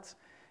talents.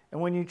 And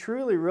when you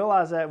truly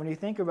realize that, when you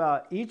think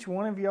about each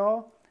one of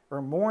y'all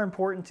are more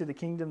important to the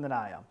kingdom than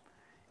I am.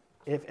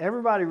 If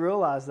everybody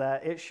realized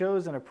that, it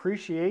shows an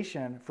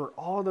appreciation for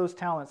all those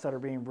talents that are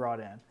being brought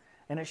in.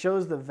 And it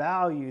shows the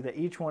value that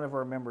each one of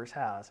our members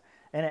has.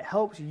 And it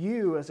helps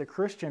you as a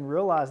Christian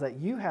realize that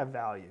you have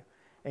value.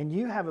 And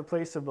you have a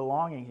place of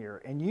belonging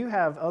here. And you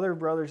have other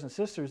brothers and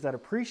sisters that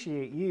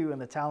appreciate you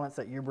and the talents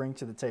that you bring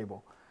to the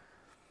table.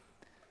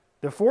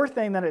 The fourth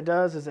thing that it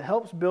does is it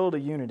helps build a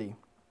unity.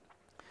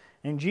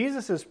 And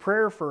Jesus'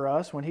 prayer for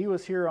us when he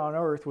was here on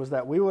earth was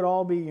that we would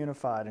all be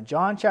unified. In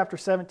John chapter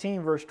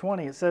 17, verse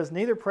 20, it says,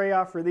 "Neither pray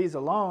I for these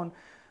alone,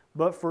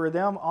 but for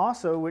them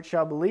also which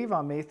shall believe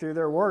on me through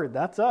their word."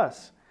 That's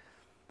us.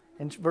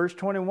 In verse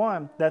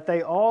 21, "That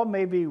they all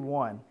may be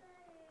one,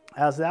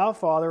 as thou,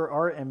 Father,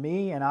 art in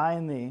me and I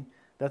in thee,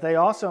 that they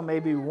also may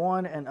be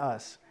one in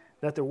us,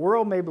 that the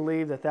world may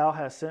believe that thou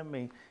hast sent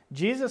me."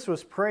 Jesus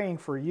was praying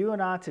for you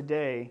and I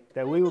today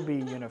that we would be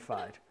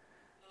unified,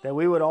 that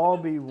we would all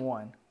be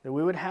one, that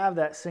we would have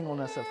that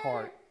singleness of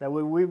heart, that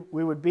we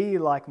would be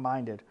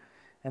like-minded,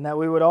 and that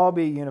we would all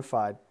be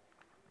unified.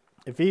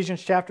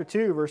 Ephesians chapter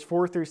 2, verse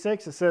 4 through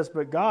 6, it says,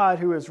 "But God,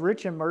 who is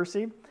rich in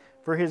mercy,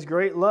 for his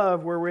great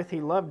love wherewith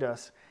he loved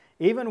us,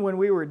 even when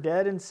we were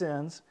dead in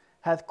sins,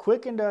 hath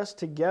quickened us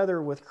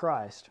together with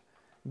Christ.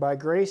 By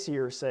grace ye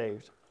are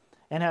saved,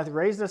 and hath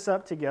raised us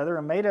up together,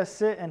 and made us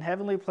sit in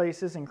heavenly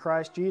places in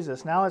Christ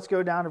Jesus." Now let's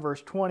go down to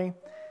verse 20,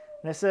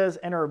 and it says,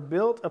 "And are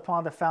built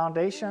upon the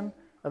foundation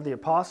of the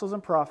apostles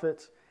and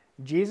prophets,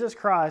 Jesus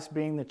Christ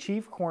being the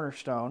chief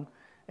cornerstone,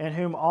 in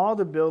whom all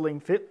the building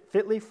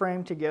fitly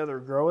framed together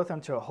groweth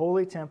unto a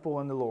holy temple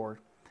in the Lord,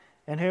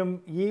 in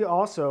whom ye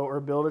also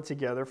are builded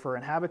together for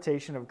an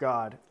habitation of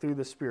God through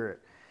the Spirit."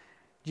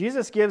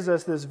 Jesus gives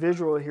us this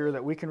visual here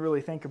that we can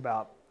really think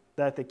about,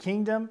 that the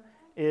kingdom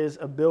is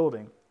a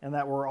building, and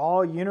that we're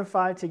all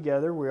unified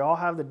together. We all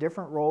have the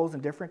different roles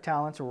and different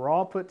talents, and we're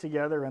all put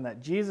together, and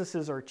that Jesus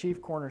is our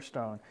chief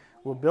cornerstone.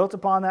 We're built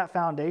upon that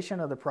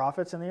foundation of the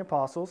prophets and the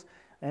apostles,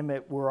 and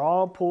that we're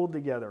all pulled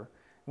together.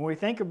 When we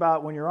think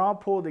about when you're all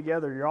pulled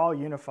together, you're all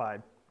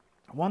unified.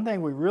 One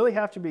thing we really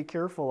have to be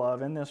careful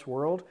of in this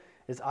world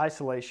is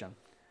isolation.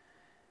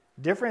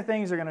 Different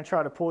things are going to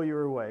try to pull you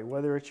away,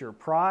 whether it's your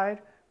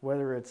pride,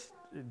 whether it's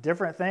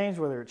different things,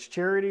 whether it's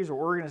charities or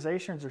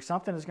organizations or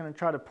something is going to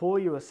try to pull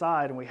you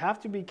aside. And we have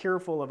to be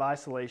careful of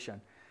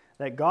isolation,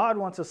 that God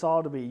wants us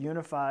all to be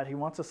unified. He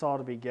wants us all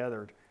to be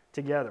gathered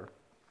together.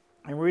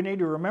 And we need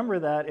to remember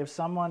that if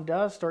someone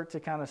does start to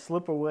kind of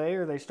slip away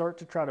or they start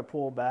to try to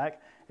pull back,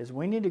 is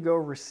we need to go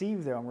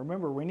receive them.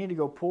 Remember, we need to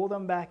go pull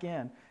them back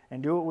in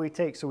and do what we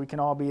take so we can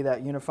all be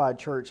that unified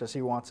church as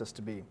He wants us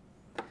to be.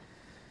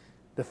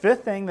 The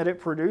fifth thing that it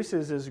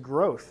produces is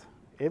growth.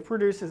 It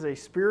produces a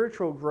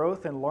spiritual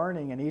growth and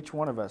learning in each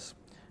one of us.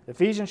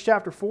 Ephesians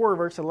chapter 4,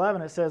 verse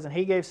 11, it says, "And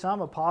He gave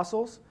some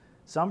apostles,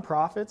 some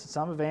prophets,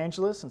 some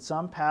evangelists, and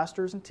some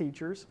pastors and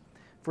teachers,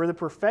 for the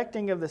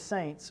perfecting of the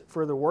saints,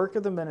 for the work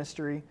of the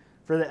ministry,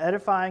 for the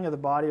edifying of the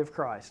body of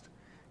Christ,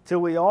 till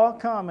we all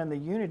come in the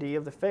unity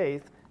of the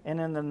faith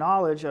and in the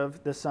knowledge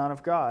of the Son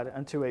of God,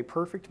 unto a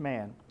perfect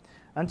man,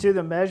 unto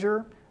the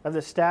measure of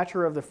the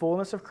stature of the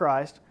fullness of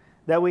Christ,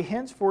 that we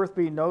henceforth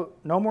be no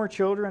more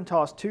children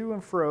tossed to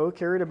and fro,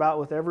 carried about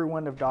with every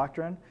wind of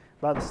doctrine,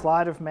 by the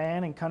sleight of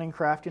man and cunning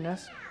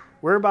craftiness,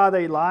 whereby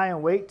they lie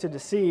in wait to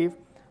deceive,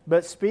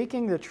 but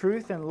speaking the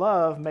truth in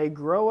love may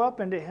grow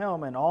up into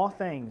Him in all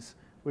things,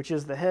 which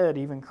is the head,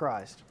 even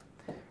Christ,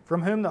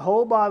 from whom the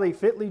whole body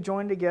fitly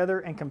joined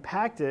together and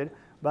compacted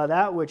by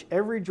that which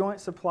every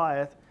joint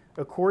supplieth,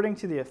 according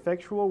to the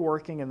effectual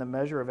working in the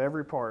measure of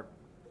every part,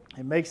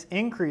 it makes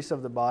increase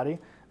of the body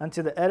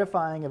unto the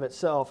edifying of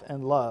itself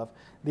in love."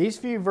 These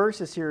few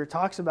verses here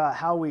talks about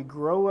how we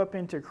grow up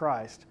into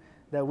Christ,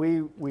 that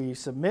we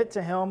submit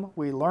to Him,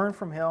 we learn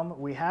from Him,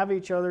 we have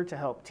each other to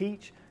help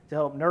teach, to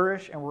help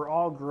nourish, and we're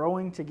all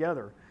growing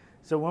together.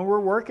 So when we're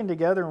working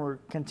together and we're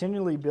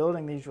continually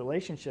building these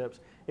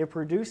relationships, it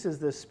produces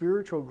this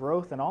spiritual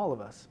growth in all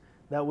of us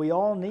that we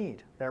all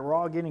need, that we're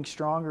all getting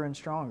stronger and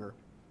stronger.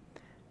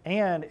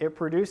 And it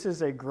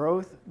produces a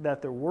growth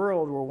that the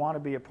world will want to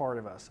be a part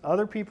of us.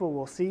 Other people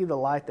will see the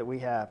light that we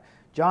have.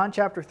 John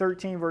chapter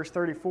 13, verse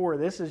 34,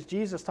 this is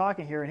Jesus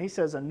talking here, and He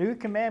says, "A new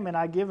commandment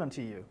I give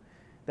unto you,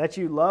 that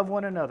you love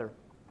one another,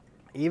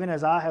 even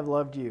as I have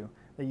loved you,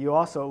 that you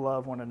also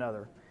love one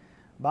another.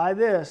 By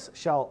this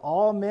shall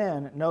all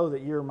men know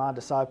that you are my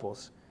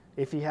disciples,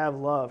 if ye have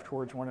love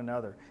towards one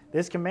another."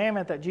 This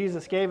commandment that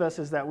Jesus gave us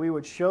is that we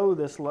would show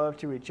this love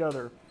to each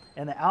other,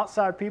 and the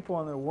outside people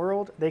in the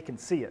world, they can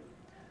see it.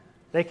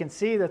 They can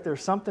see that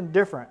there's something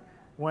different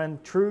when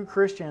true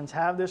Christians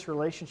have this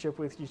relationship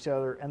with each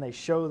other and they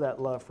show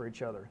that love for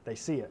each other. They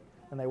see it,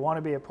 and they want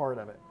to be a part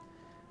of it.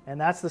 And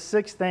that's the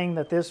sixth thing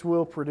that this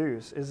will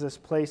produce, is this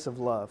place of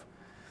love,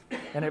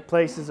 and it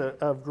places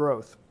of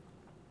growth.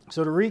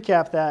 So to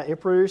recap that, it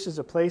produces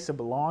a place of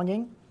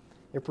belonging,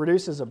 it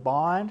produces a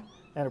bond,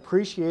 an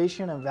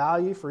appreciation and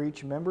value for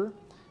each member,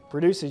 it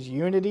produces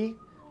unity,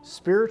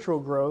 spiritual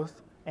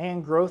growth,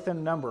 and growth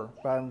in number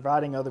by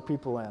inviting other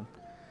people in.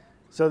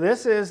 So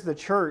this is the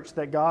church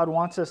that God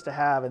wants us to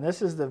have, and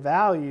this is the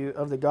value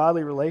of the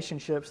godly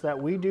relationships that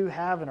we do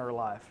have in our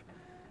life.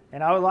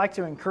 And I would like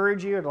to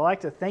encourage you, I'd like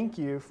to thank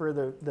you for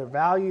the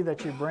value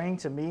that you bring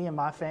to me and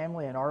my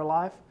family in our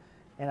life,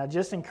 and I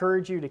just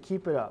encourage you to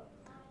keep it up.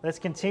 Let's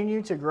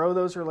continue to grow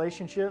those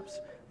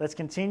relationships. Let's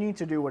continue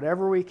to do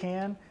whatever we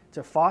can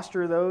to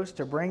foster those,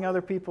 to bring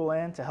other people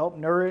in, to help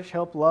nourish,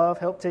 help love,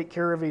 help take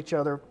care of each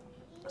other,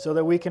 so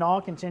that we can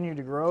all continue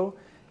to grow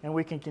and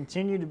we can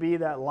continue to be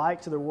that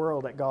light to the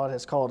world that God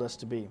has called us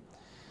to be.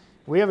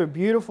 We have a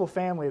beautiful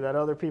family that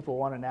other people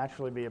want to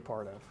naturally be a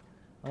part of.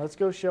 Now let's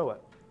go show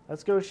it.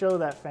 Let's go show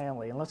that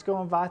family, and let's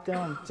go invite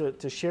them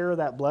to share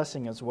that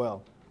blessing as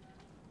well.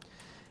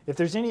 If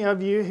there's any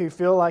of you who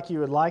feel like you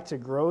would like to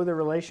grow the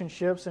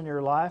relationships in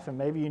your life and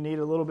maybe you need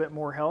a little bit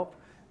more help,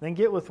 then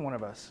get with one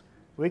of us.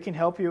 We can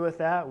help you with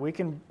that. We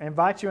can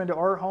invite you into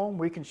our home.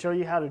 We can show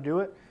you how to do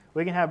it.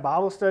 We can have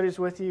Bible studies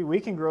with you. We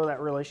can grow that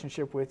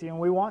relationship with you, and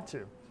we want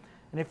to.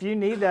 And if you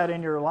need that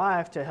in your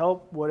life to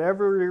help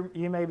whatever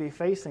you may be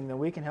facing, then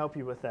we can help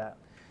you with that.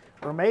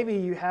 Or maybe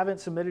you haven't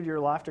submitted your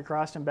life to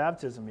Christ in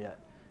baptism yet,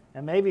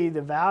 And maybe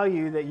the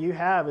value that you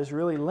have is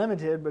really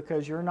limited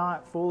because you're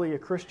not fully a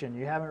Christian.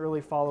 You haven't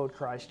really followed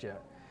Christ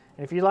yet.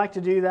 And if you'd like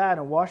to do that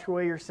and wash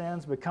away your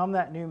sins, become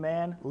that new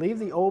man, leave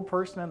the old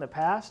person in the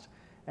past,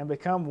 and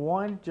become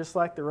one just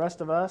like the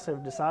rest of us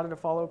have decided to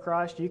follow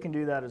Christ, you can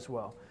do that as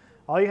well.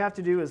 All you have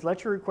to do is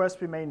let your request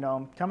be made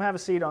known. Come have a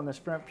seat on this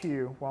front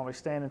pew while we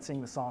stand and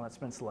sing the song that's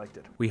been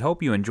selected. We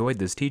hope you enjoyed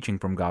this teaching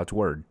from God's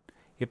Word.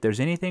 If there's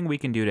anything we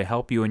can do to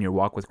help you in your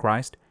walk with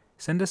Christ,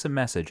 send us a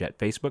message at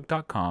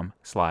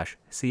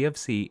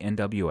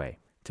facebook.com/CFCNWA.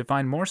 To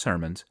find more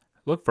sermons,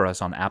 look for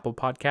us on Apple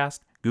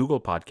Podcasts,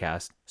 Google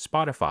Podcasts,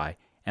 Spotify,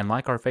 and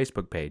like our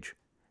Facebook page.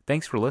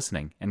 Thanks for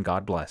listening, and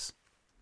God bless.